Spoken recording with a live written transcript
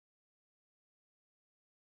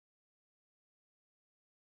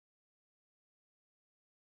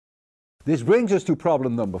This brings us to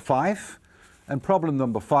problem number 5, and problem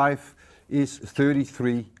number 5 is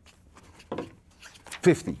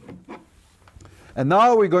 3350. And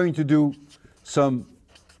now we're going to do some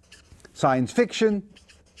science fiction.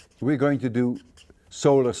 We're going to do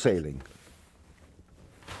solar sailing.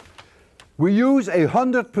 We use a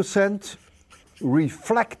 100%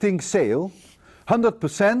 reflecting sail,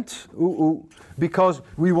 100%, because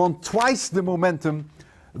we want twice the momentum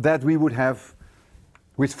that we would have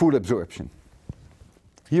with full absorption.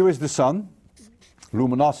 Here is the sun,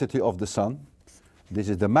 luminosity of the sun. This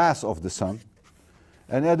is the mass of the sun.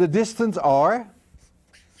 And at a distance r,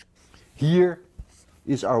 here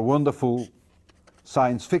is our wonderful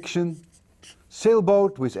science fiction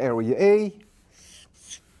sailboat with area A,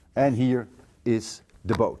 and here is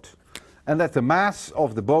the boat. And let the mass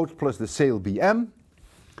of the boat plus the sail be m,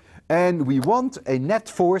 and we want a net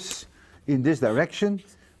force in this direction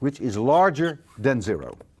which is larger than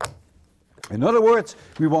 0. In other words,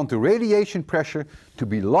 we want the radiation pressure to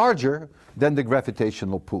be larger than the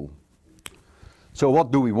gravitational pull. So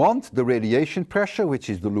what do we want? The radiation pressure, which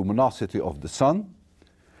is the luminosity of the sun,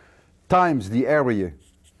 times the area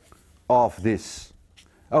of this.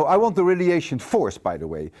 Oh, I want the radiation force, by the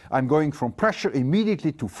way. I'm going from pressure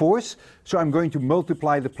immediately to force, so I'm going to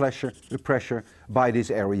multiply the pressure by this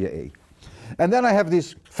area A. And then I have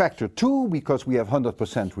this factor 2, because we have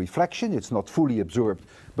 100% reflection. It's not fully absorbed,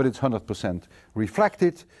 but it's 100%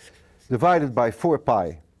 reflected, divided by 4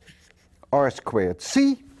 pi r squared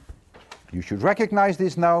c. You should recognize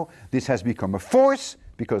this now. This has become a force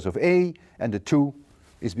because of A, and the 2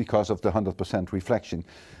 is because of the 100% reflection.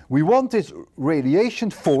 We want this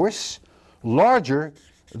radiation force larger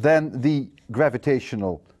than the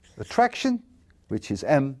gravitational attraction, which is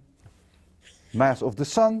m, mass of the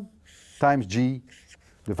sun, times g,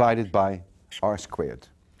 divided by r squared.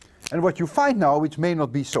 And what you find now, which may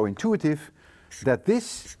not be so intuitive, that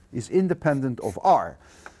this is independent of r.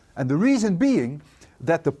 And the reason being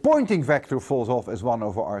that the Poynting vector falls off as 1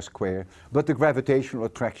 over r squared, but the gravitational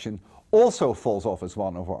attraction also falls off as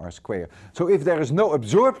 1 over r squared. So if there is no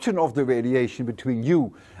absorption of the radiation between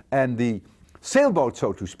you and the sailboat,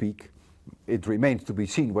 so to speak, it remains to be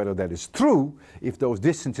seen whether that is true. If those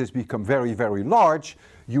distances become very, very large,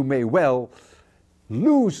 you may well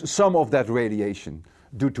lose some of that radiation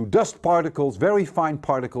due to dust particles, very fine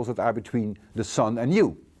particles that are between the sun and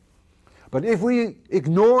you. But if we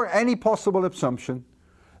ignore any possible assumption,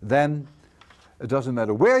 then it doesn't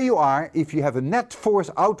matter where you are. If you have a net force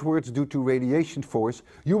outwards due to radiation force,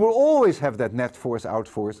 you will always have that net force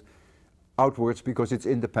outwards because it's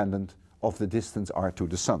independent of the distance r to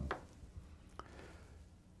the sun.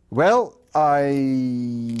 Well,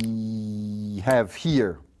 I have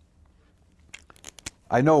here,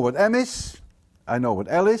 I know what m is, I know what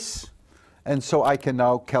L is, and so I can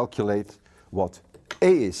now calculate what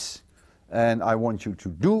A is. And I want you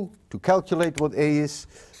to calculate what A is.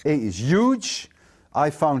 A is huge. I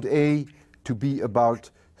found A to be about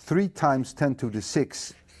 3 times 10 to the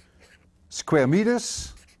 6 square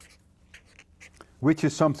meters, which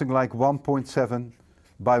is something like 1.7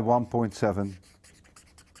 by 1.7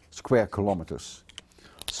 square kilometers.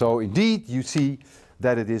 So indeed, you see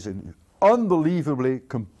that it is an unbelievably,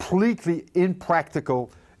 completely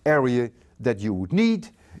impractical area that you would need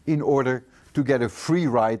in order to get a free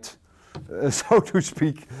ride, so to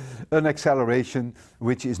speak, an acceleration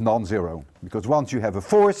which is non-zero. Because once you have a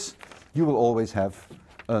force, you will always have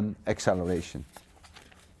an acceleration.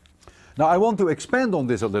 Now I want to expand on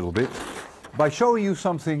this a little bit by showing you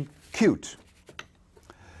something cute.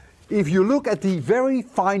 If you look at the very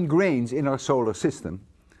fine grains in our solar system,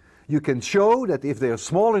 you can show that if they are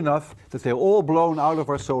small enough that they're all blown out of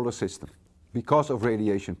our solar system because of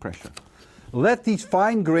radiation pressure. Let these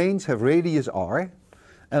fine grains have radius r,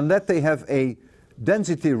 and let they have a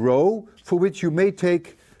density rho for which you may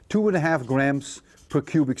take 2.5 grams per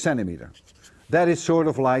cubic centimeter. That is sort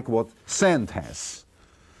of like what sand has.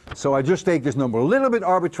 So I just take this number a little bit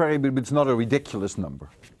arbitrary, but it's not a ridiculous number.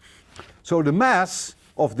 So the mass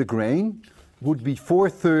of the grain would be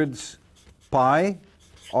 4/3 pi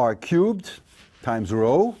r cubed times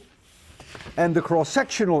rho, and the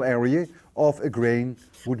cross-sectional area of a grain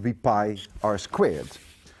would be pi r squared.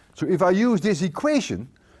 So if I use this equation,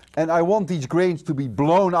 and I want these grains to be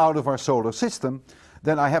blown out of our solar system,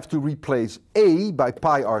 then I have to replace A by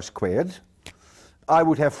pi r squared. I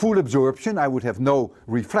would have full absorption, I would have no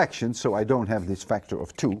reflection, so I don't have this factor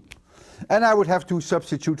of 2. And I would have to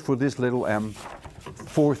substitute for this little m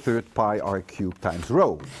 4/3 pi r cubed times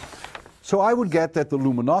rho. So I would get that the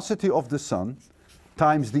luminosity of the sun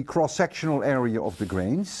times the cross-sectional area of the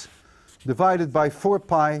grains divided by 4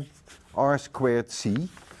 pi r squared c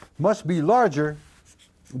must be larger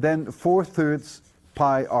than 4/3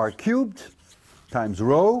 pi r cubed times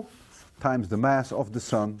rho times the mass of the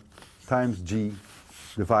sun times g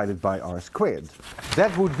divided by r squared.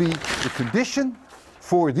 That would be the condition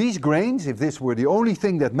for these grains, if this were the only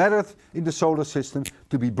thing that mattered in the solar system,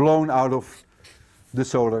 to be blown out of the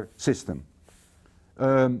solar system.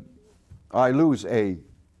 I lose a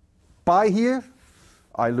pi here,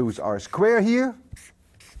 I lose r square here,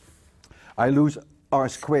 I lose r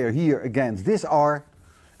square here against this r,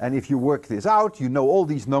 and if you work this out, you know all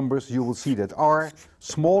these numbers, you will see that r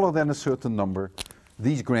smaller than a certain number,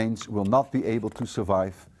 these grains will not be able to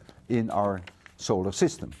survive in our solar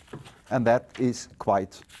system. And that is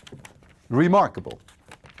quite remarkable.